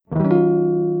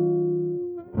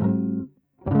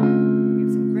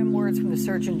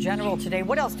Surgeon General today.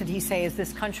 What else did he say as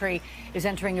this country is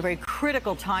entering a very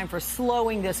critical time for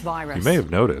slowing this virus? You may have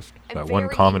noticed that one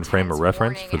common frame of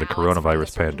reference for the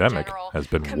coronavirus pandemic has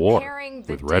been war,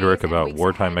 with rhetoric about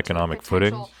wartime economic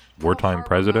footings, wartime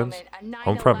presidents,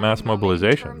 homefront mass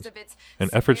mobilizations, and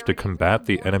efforts to combat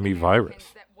the enemy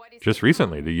virus. Just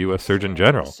recently, the U.S. Surgeon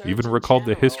General even recalled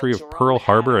the history of Pearl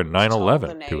Harbor and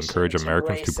 9/11 to encourage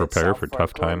Americans to prepare for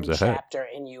tough times ahead.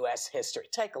 In U.S. history.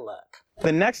 Take a look.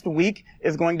 The next week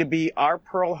is going to be our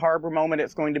Pearl Harbor moment.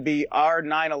 It's going to be our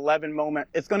 9/11 moment.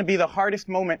 It's going to be the hardest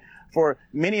moment for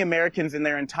many Americans in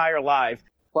their entire lives.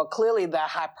 Well, clearly the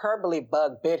hyperbole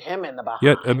bug bit him in the behind.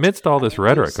 Yet, amidst all this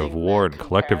rhetoric of war and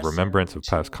collective remembrance of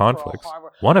past conflicts,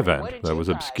 one event that was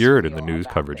obscured in the news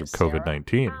coverage of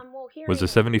COVID-19 was the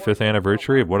 75th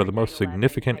anniversary of one of the most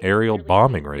significant aerial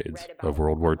bombing raids of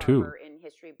World War II.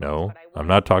 No, I'm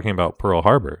not talking about Pearl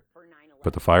Harbor,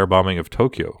 but the firebombing of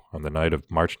Tokyo on the night of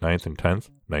March 9th and 10th,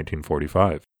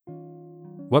 1945.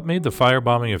 What made the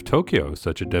firebombing of Tokyo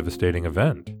such a devastating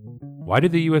event? Why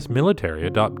did the U.S. military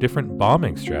adopt different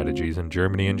bombing strategies in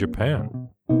Germany and Japan?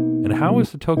 And how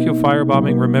is the Tokyo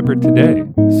firebombing remembered today,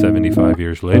 75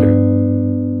 years later?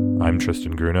 I'm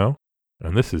Tristan Grunow,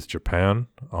 and this is Japan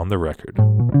on the Record. For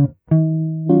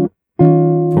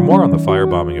more on the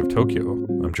firebombing of Tokyo,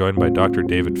 I'm joined by Dr.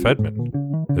 David Fedman,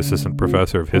 Assistant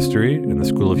Professor of History in the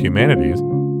School of Humanities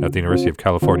at the University of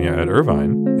California at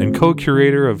Irvine, and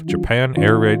co-curator of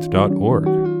JapanAirRaids.org.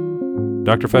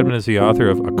 Dr. Fedman is the author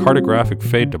of A Cartographic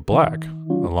Fade to Black,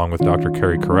 along with Dr.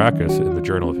 Kerry Kourakis in the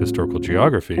Journal of Historical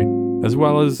Geography, as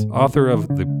well as author of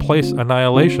the Place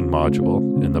Annihilation module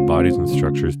in the Bodies and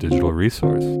Structures digital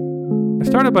resource. I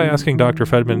started by asking Dr.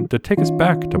 Fedman to take us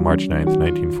back to March 9th,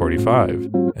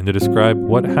 1945, and to describe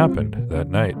what happened that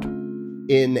night.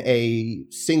 In a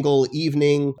single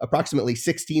evening, approximately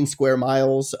 16 square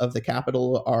miles of the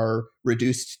capital are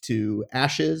reduced to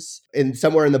ashes. And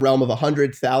somewhere in the realm of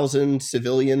 100,000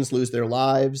 civilians lose their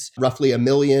lives. Roughly 1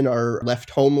 million are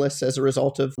left homeless as a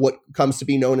result of what comes to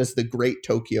be known as the Great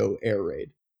Tokyo Air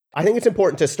Raid. I think it's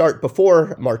important to start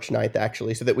before March 9th,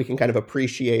 actually, so that we can kind of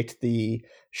appreciate the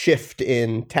shift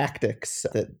in tactics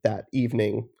that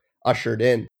evening ushered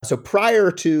in. So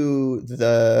prior to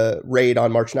the raid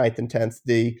on March 9th and 10th,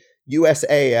 the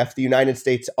USAF, the United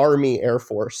States Army Air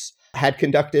Force, had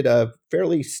conducted a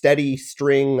fairly steady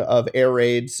string of air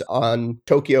raids on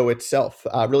Tokyo itself,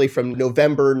 really from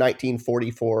November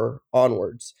 1944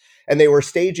 onwards. And they were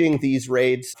staging these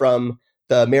raids from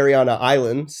the Mariana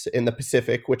Islands in the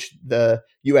Pacific, which the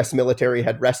U.S. military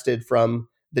had wrested from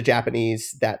the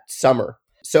Japanese that summer.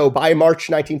 So by March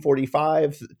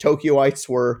 1945, Tokyoites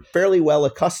were fairly well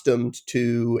accustomed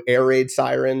to air raid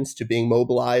sirens, to being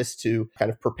mobilized to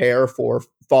kind of prepare for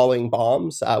falling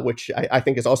bombs, which I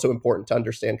think is also important to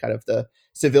understand kind of the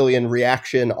civilian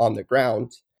reaction on the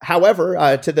ground. However,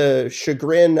 to the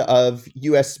chagrin of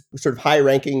U.S. sort of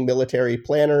high-ranking military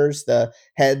planners, the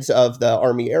heads of the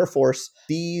Army Air Force,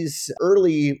 these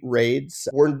early raids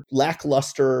were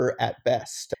lackluster at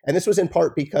best. And this was in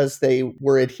part because they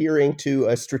were adhering to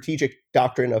a strategic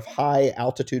doctrine of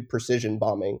high-altitude precision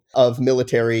bombing of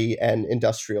military and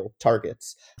industrial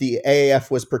targets. The AAF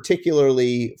was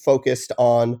particularly focused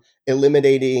on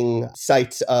eliminating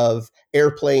sites of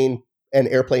airplane and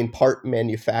airplane part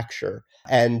manufacture.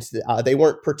 And they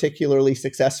weren't particularly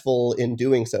successful in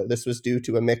doing so. This was due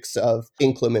to a mix of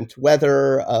inclement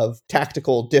weather, of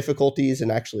tactical difficulties,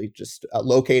 and actually just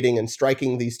locating and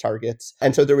striking these targets.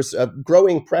 And so there was a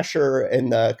growing pressure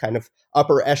in the kind of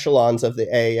upper echelons of the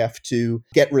AAF to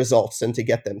get results and to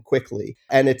get them quickly.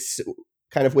 And it's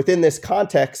kind of within this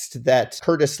context that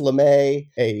Curtis LeMay,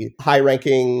 a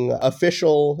high-ranking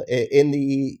official in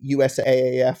the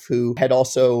USAAF who had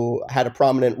also had a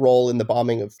prominent role in the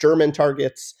bombing of German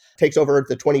targets, takes over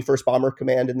the 21st Bomber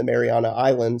Command in the Mariana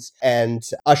Islands and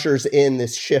ushers in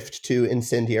this shift to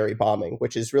incendiary bombing,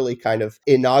 which is really kind of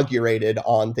inaugurated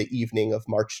on the evening of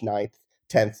March 9th,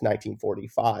 10th,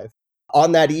 1945.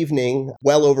 On that evening,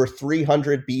 well over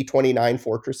 300 B-29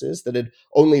 fortresses that had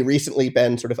only recently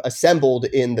been sort of assembled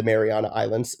in the Mariana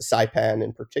Islands, Saipan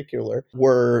in particular,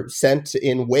 were sent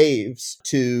in waves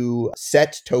to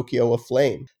set Tokyo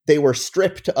aflame. They were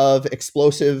stripped of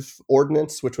explosive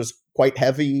ordnance, which was quite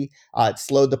heavy. It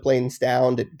slowed the planes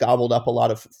down. It gobbled up a lot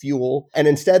of fuel. And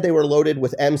instead, they were loaded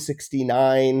with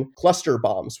M69 cluster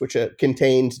bombs, which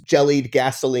contained jellied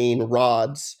gasoline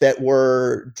rods that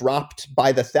were dropped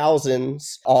by the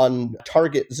thousands on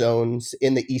target zones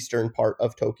in the eastern part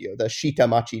of Tokyo, the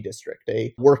Shitamachi district,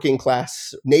 a working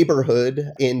class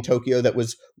neighborhood in Tokyo that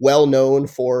was well known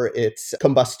for its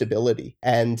combustibility.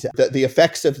 And the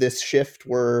effects of this shift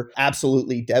were were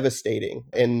absolutely devastating.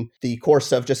 In the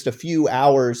course of just a few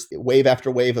hours, wave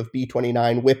after wave of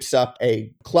B-29 whips up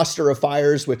a cluster of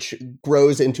fires, which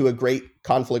grows into a great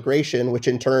conflagration, which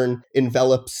in turn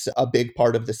envelops a big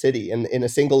part of the city. And in a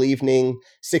single evening,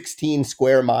 16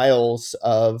 square miles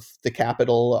of the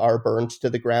capital are burned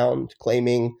to the ground,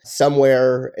 claiming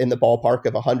somewhere in the ballpark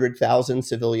of 100,000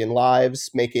 civilian lives,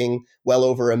 making well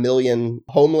over 1 million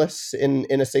homeless in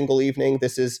a single evening.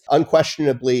 This is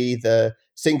unquestionably the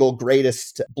single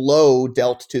greatest blow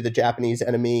dealt to the Japanese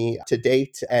enemy to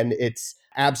date. And it's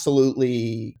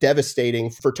absolutely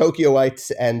devastating for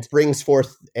Tokyoites and brings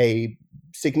forth a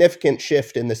significant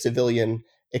shift in the civilian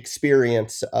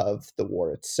experience of the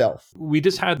war itself. We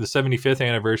just had the 75th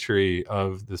anniversary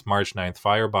of this March 9th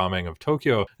firebombing of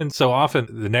Tokyo. And so often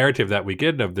the narrative that we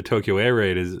get of the Tokyo air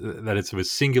raid is that it's a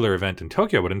singular event in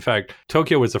Tokyo. But in fact,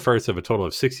 Tokyo was the first of a total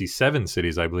of 67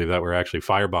 cities, I believe, that were actually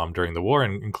firebombed during the war,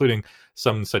 and including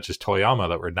some such as Toyama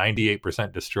that were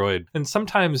 98% destroyed. And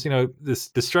sometimes, this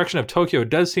destruction of Tokyo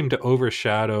does seem to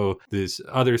overshadow these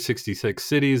other 66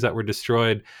 cities that were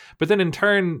destroyed. But then in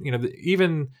turn,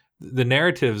 even the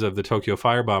narratives of the Tokyo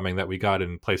firebombing that we got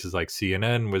in places like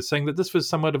CNN was saying that this was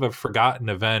somewhat of a forgotten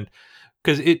event,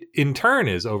 because it in turn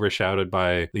is overshadowed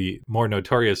by the more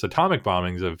notorious atomic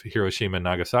bombings of Hiroshima and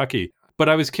Nagasaki. But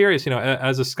I was curious,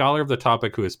 as a scholar of the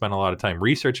topic who has spent a lot of time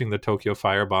researching the Tokyo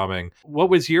firebombing,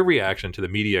 what was your reaction to the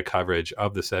media coverage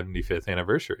of the 75th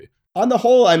anniversary? On the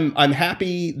whole, I'm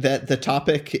happy that the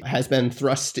topic has been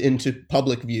thrust into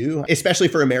public view, especially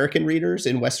for American readers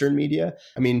in Western media.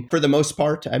 I mean, for the most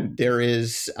part, there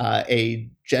is a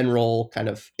general kind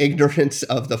of ignorance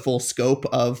of the full scope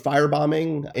of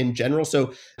firebombing in general.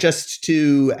 So just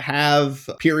to have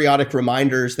periodic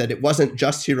reminders that it wasn't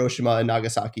just Hiroshima and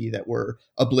Nagasaki that were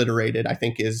obliterated, I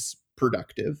think is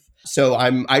productive. So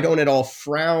I don't at all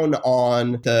frown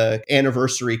on the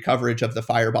anniversary coverage of the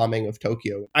firebombing of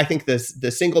Tokyo. I think the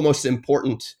single most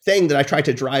important thing that I try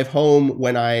to drive home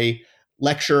when I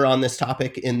lecture on this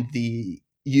topic in the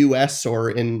US or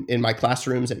in my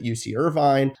classrooms at UC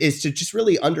Irvine is to just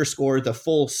really underscore the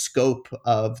full scope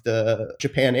of the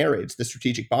Japan air raids, the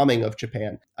strategic bombing of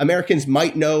Japan. Americans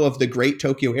might know of the Great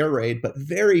Tokyo Air Raid, but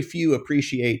very few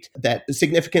appreciate that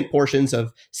significant portions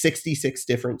of 66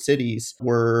 different cities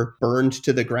were burned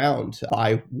to the ground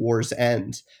by war's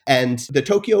end. And the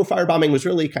Tokyo firebombing was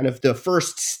really kind of the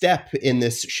first step in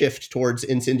this shift towards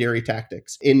incendiary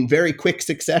tactics. In very quick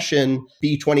succession,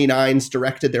 B-29s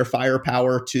directed their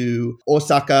firepower to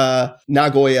Osaka,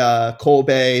 Nagoya,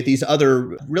 Kobe, these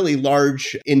other really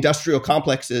large industrial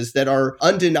complexes that are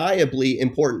undeniably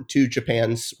important to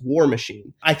Japan's war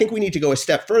machine. I think we need to go a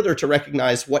step further to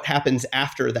recognize what happens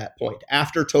after that point.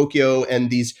 After Tokyo and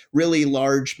these really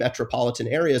large metropolitan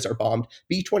areas are bombed,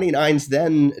 B-29s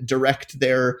then direct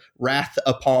their wrath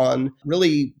upon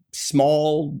really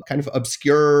small, kind of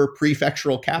obscure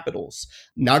prefectural capitals.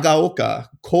 Nagaoka,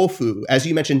 Kofu, as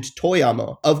you mentioned,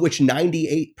 Toyama, of which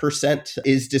 98%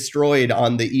 is destroyed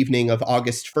on the evening of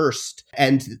August 1st.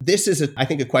 And this is, I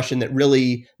think, a question that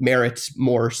really merits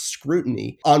more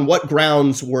scrutiny. On what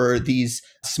grounds were these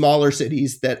smaller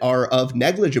cities that are of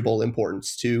negligible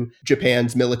importance to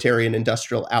Japan's military and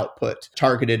industrial output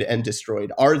targeted and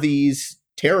destroyed? Are these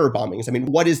terror bombings? I mean,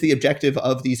 what is the objective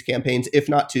of these campaigns, if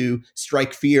not to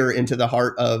strike fear into the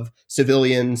heart of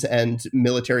civilians and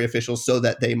military officials so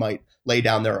that they might lay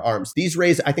down their arms? These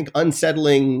raise, I think,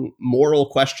 unsettling moral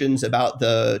questions about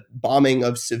the bombing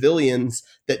of civilians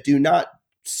that do not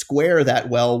square that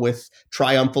well with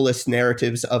triumphalist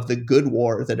narratives of the good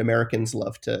war that Americans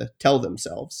love to tell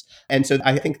themselves. And so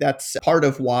I think that's part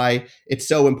of why it's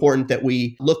so important that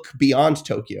we look beyond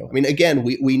Tokyo. I mean, again,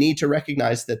 we need to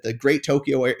recognize that the Great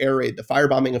Tokyo Air Raid, the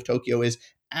firebombing of Tokyo, is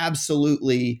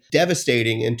absolutely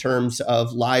devastating in terms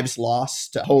of lives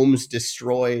lost, homes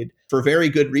destroyed. For very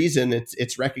good reason,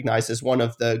 it's recognized as one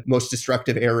of the most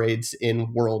destructive air raids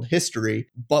in world history.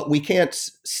 But we can't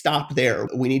stop there.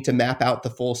 We need to map out the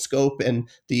full scope and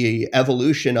the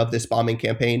evolution of this bombing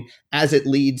campaign as it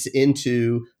leads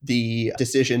into the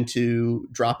decision to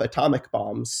drop atomic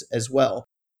bombs as well.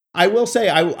 I will say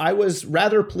I was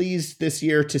rather pleased this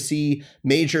year to see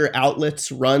major outlets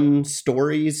run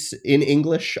stories in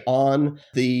English on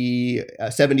the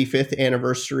 75th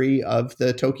anniversary of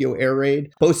the Tokyo Air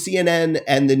Raid. Both CNN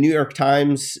and the New York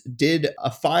Times did a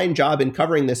fine job in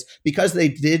covering this because they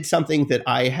did something that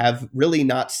I have really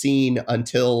not seen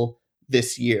until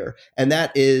this year, and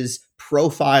that is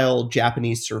profile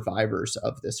Japanese survivors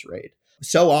of this raid.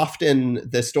 So often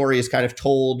the story is kind of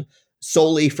told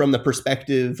solely from the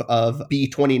perspective of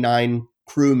B-29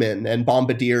 crewmen and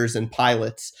bombardiers and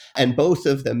pilots. And both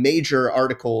of the major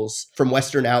articles from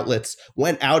Western outlets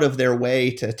went out of their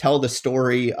way to tell the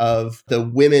story of the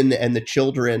women and the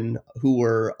children who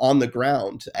were on the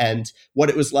ground and what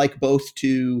it was like both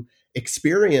to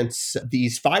experience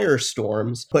these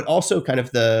firestorms, but also kind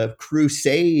of the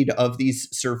crusade of these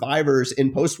survivors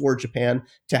in post-war Japan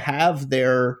to have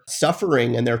their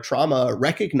suffering and their trauma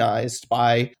recognized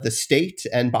by the state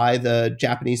and by the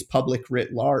Japanese public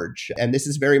writ large. And this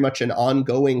is very much an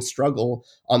ongoing struggle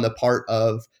on the part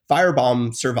of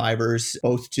firebomb survivors,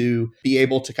 both to be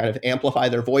able to kind of amplify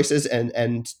their voices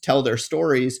and tell their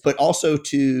stories, but also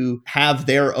to have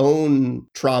their own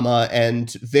trauma and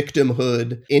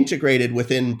victimhood integrated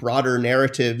within broader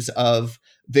narratives of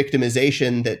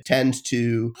victimization that tend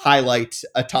to highlight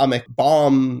atomic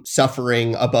bomb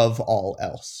suffering above all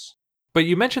else. But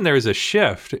you mentioned there is a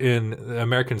shift in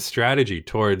American strategy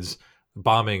towards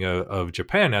bombing of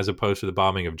Japan as opposed to the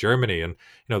bombing of Germany. And,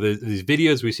 these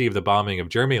videos we see of the bombing of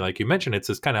Germany, like you mentioned, it's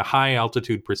this kind of high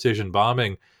altitude precision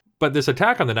bombing. But this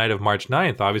attack on the night of March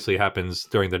 9th obviously happens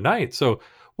during the night. So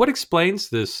what explains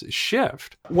this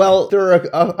shift? Well, there are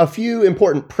a few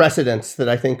important precedents that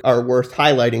I think are worth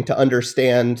highlighting to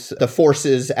understand the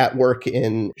forces at work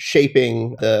in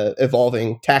shaping the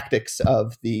evolving tactics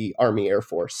of the Army Air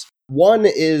Force. One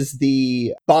is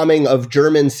the bombing of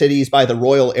German cities by the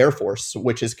Royal Air Force,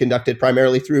 which is conducted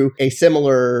primarily through a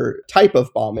similar type of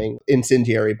bombing,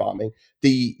 incendiary bombing.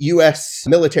 The U.S.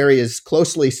 military is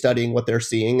closely studying what they're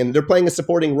seeing, and they're playing a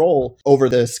supporting role over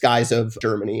the skies of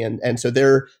Germany. And so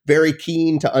they're very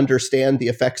keen to understand the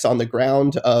effects on the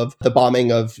ground of the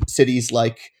bombing of cities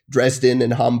like Dresden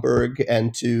and Hamburg,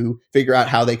 and to figure out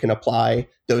how they can apply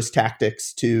those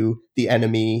tactics to the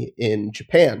enemy in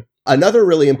Japan. Another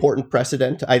really important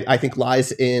precedent, I think,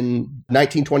 lies in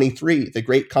 1923, the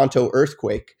Great Kanto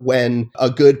earthquake, when a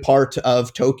good part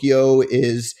of Tokyo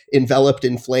is enveloped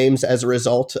in flames as a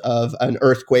result of an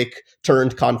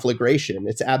earthquake-turned conflagration.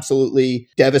 It's absolutely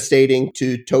devastating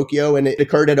to Tokyo, and it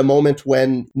occurred at a moment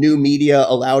when new media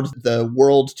allowed the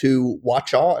world to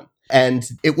watch on. And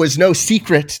it was no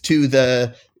secret to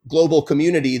the global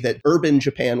community that urban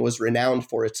Japan was renowned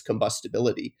for its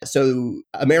combustibility. So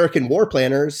American war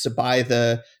planners by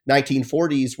the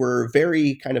 1940s were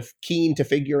very kind of keen to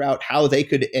figure out how they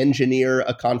could engineer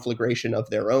a conflagration of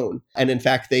their own. And in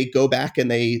fact, they go back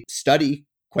and they study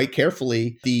quite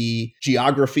carefully the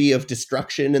geography of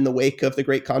destruction in the wake of the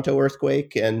Great Kanto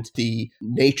earthquake and the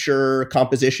nature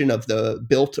composition of the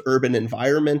built urban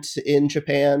environment in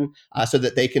Japan, so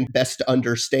that they can best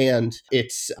understand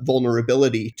its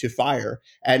vulnerability to fire.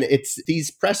 And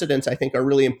these precedents, I think, are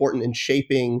really important in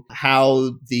shaping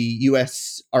how the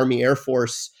U.S. Army Air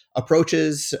Force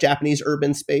approaches Japanese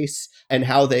urban space and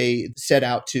how they set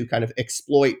out to kind of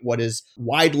exploit what is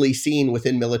widely seen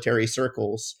within military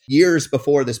circles years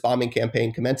before this bombing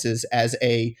campaign commences as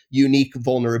a unique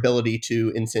vulnerability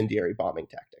to incendiary bombing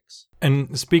tactics.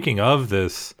 And speaking of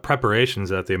this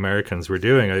preparations that the Americans were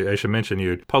doing, I should mention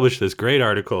you published this great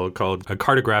article called A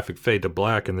Cartographic Fade to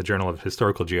Black in the Journal of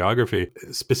Historical Geography,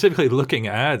 specifically looking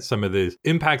at some of the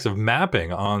impacts of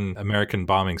mapping on American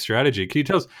bombing strategy. Can you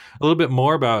tell us a little bit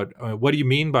more about what do you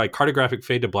mean by cartographic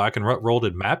fade to black, and what role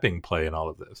did mapping play in all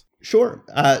of this? Sure.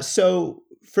 So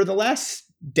for the last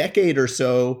decade or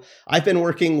so, I've been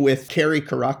working with Carrie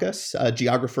Caracas, a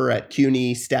geographer at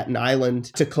CUNY Staten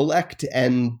Island, to collect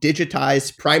and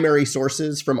digitize primary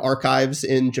sources from archives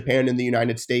in Japan and the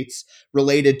United States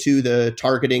related to the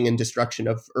targeting and destruction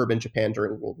of urban Japan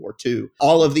during World War II.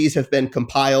 All of these have been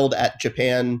compiled at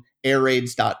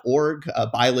JapanAirRaids.org, a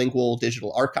bilingual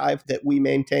digital archive that we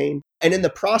maintain. And in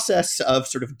the process of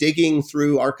sort of digging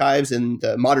through archives in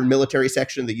the modern military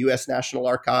section of the U.S. National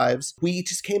Archives, we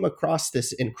just came across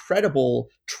this incredible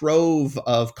trove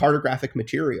of cartographic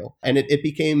material. And it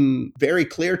became very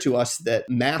clear to us that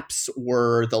maps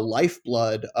were the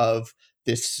lifeblood of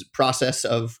this process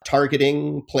of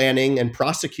targeting, planning, and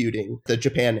prosecuting the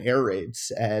Japan air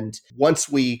raids. And once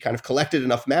we kind of collected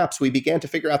enough maps, we began to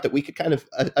figure out that we could kind of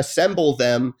assemble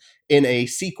them in a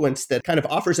sequence that kind of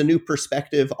offers a new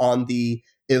perspective on the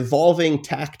evolving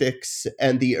tactics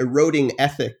and the eroding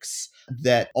ethics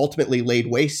that ultimately laid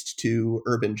waste to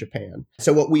urban Japan.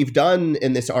 So what we've done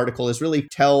in this article is really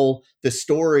tell the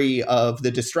story of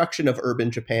the destruction of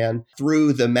urban Japan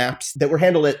through the maps that were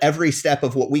handled at every step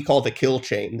of what we call the kill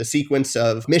chain, the sequence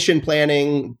of mission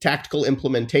planning, tactical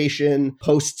implementation,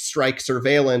 post-strike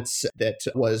surveillance that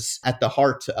was at the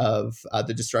heart of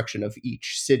the destruction of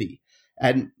each city.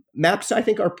 And maps, I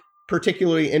think, are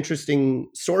particularly interesting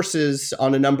sources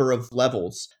on a number of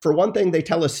levels. For one thing, they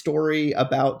tell a story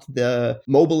about the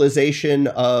mobilization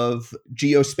of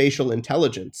geospatial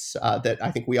intelligence that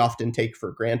I think we often take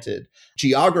for granted.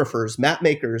 Geographers, map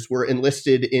makers were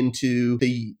enlisted into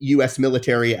the U.S.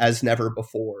 military as never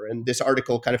before. And this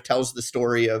article kind of tells the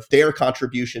story of their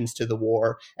contributions to the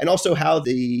war, and also how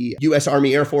the U.S.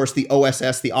 Army Air Force, the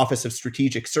OSS, the Office of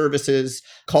Strategic Services,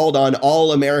 called on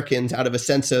all Americans out of a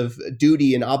sense of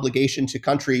duty and obligation to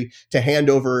country to hand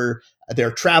over their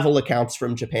travel accounts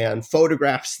from Japan,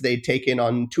 photographs they'd taken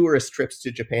on tourist trips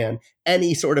to Japan,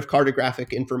 any sort of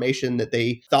cartographic information that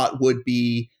they thought would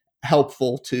be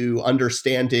helpful to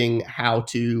understanding how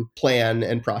to plan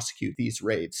and prosecute these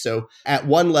raids. So at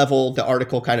one level, the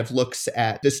article kind of looks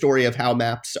at the story of how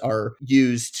maps are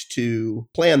used to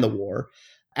plan the war.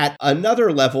 At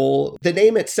another level, the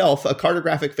name itself, A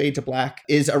Cartographic Fade to Black,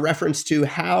 is a reference to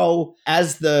how,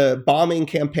 as the bombing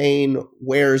campaign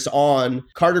wears on,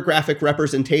 cartographic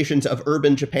representations of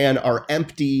urban Japan are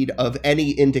emptied of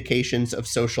any indications of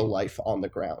social life on the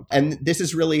ground. And this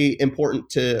is really important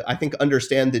to, I think,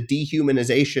 understand the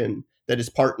dehumanization that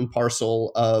is part and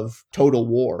parcel of total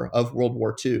war, of World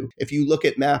War II. If you look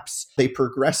at maps, they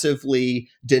progressively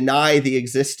deny the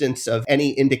existence of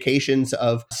any indications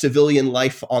of civilian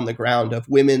life on the ground, of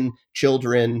women,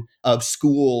 children, of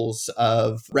schools,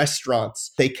 of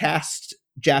restaurants. They cast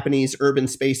Japanese urban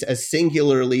space as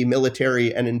singularly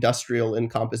military and industrial in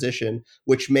composition,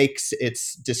 which makes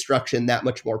its destruction that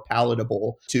much more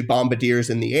palatable to bombardiers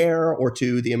in the air or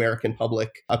to the American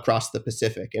public across the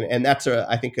Pacific. And that's,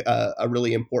 I think, a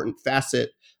really important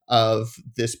facet of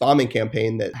this bombing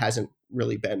campaign that hasn't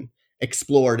really been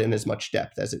explored in as much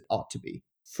depth as it ought to be.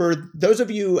 For those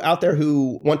of you out there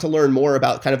who want to learn more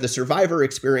about kind of the survivor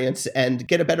experience and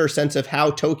get a better sense of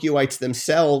how Tokyoites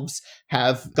themselves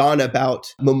have gone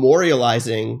about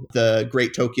memorializing the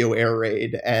Great Tokyo Air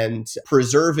Raid and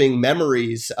preserving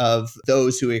memories of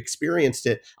those who experienced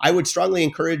it, I would strongly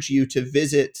encourage you to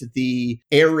visit the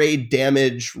Air Raid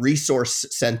Damage Resource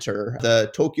Center, the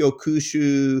Tokyo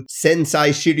Kushu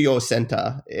Sensai Shiryo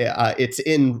Center. It's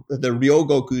in the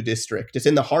Ryogoku district. It's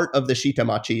in the heart of the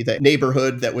Shitamachi, the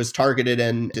neighborhood that was targeted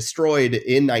and destroyed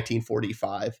in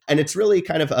 1945. And it's really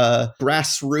kind of a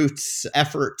grassroots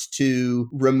effort to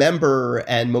remember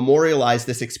and memorialize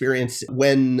this experience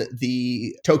when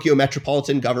the Tokyo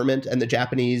metropolitan government and the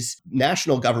Japanese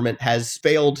national government has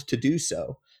failed to do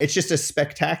so. It's just a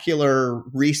spectacular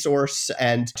resource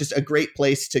and just a great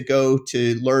place to go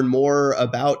to learn more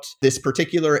about this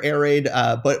particular air raid,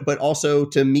 but also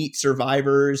to meet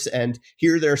survivors and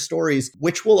hear their stories,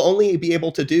 which we'll only be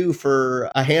able to do for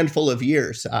a handful of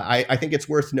years. I think it's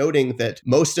worth noting that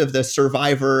most of the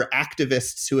survivor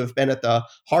activists who have been at the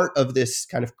heart of this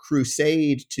kind of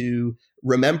crusade to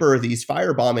remember these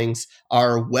fire bombings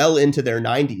are well into their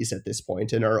 90s at this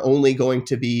point and are only going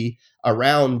to be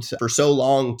around for so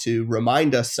long to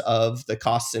remind us of the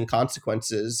costs and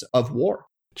consequences of war.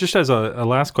 Just as a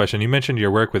last question, you mentioned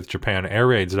your work with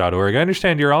JapanAirRaids.org. I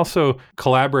understand you're also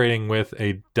collaborating with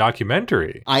a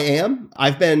documentary. I am.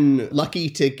 I've been lucky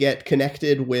to get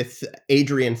connected with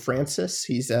Adrian Francis.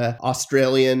 He's an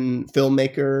Australian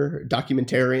filmmaker,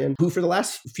 documentarian, who for the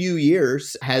last few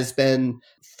years has been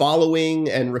following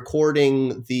and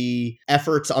recording the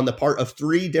efforts on the part of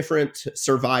 3 different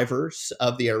survivors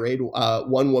of the air raid,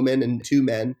 1 woman and 2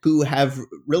 men, who have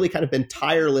really kind of been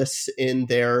tireless in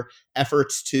their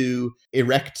efforts to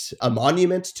erect a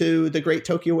monument to the Great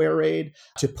Tokyo Air Raid,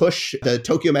 to push the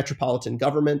Tokyo metropolitan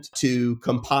government to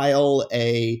compile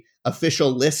a official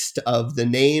list of the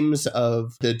names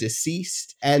of the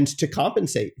deceased and to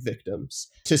compensate victims,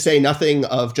 to say nothing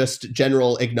of just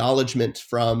general acknowledgement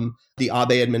from the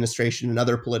Abe administration and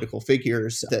other political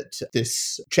figures that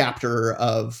this chapter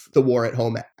of the war at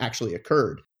home actually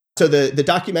occurred. So the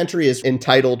documentary is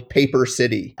entitled Paper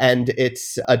City, and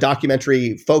it's a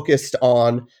documentary focused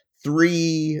on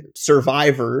 3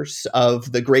 survivors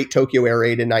of the Great Tokyo Air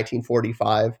Raid in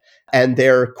 1945 and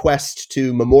their quest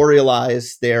to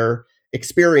memorialize their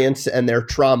experience and their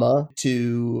trauma,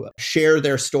 to share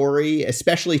their story,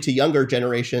 especially to younger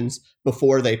generations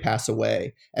before they pass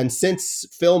away. And since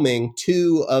filming,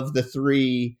 2 of the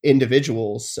 3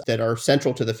 individuals that are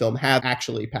central to the film have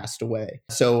actually passed away.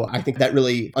 So I think that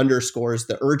really underscores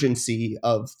the urgency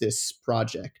of this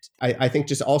project. I think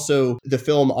just also the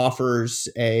film offers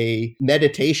a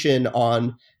meditation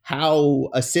on how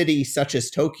a city such as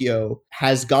Tokyo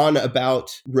has gone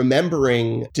about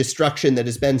remembering destruction that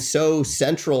has been so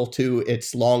central to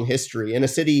its long history, in a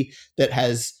city that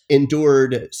has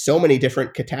endured so many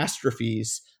different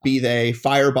catastrophes, be they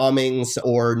fire bombings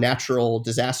or natural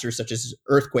disasters such as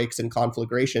earthquakes and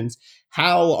conflagrations.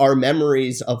 How are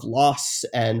memories of loss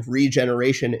and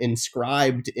regeneration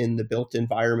inscribed in the built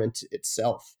environment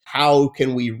itself? How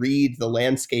can we read the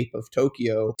landscape of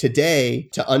Tokyo today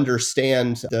to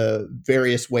understand the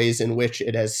various ways in which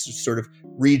it has sort of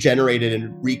regenerated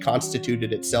and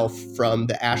reconstituted itself from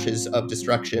the ashes of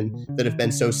destruction that have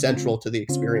been so central to the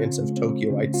experience of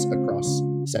Tokyoites across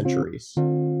centuries?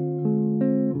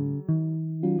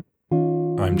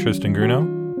 I'm Tristan Grunow,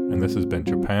 and this has been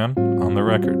Japan on the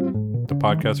Record, the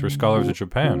podcast where scholars of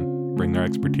Japan bring their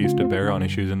expertise to bear on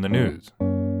issues in the news.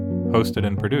 Hosted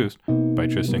and produced by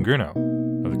Tristan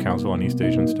Grunow of the Council on East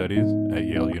Asian Studies at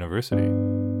Yale University.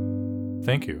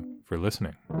 Thank you for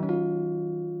listening.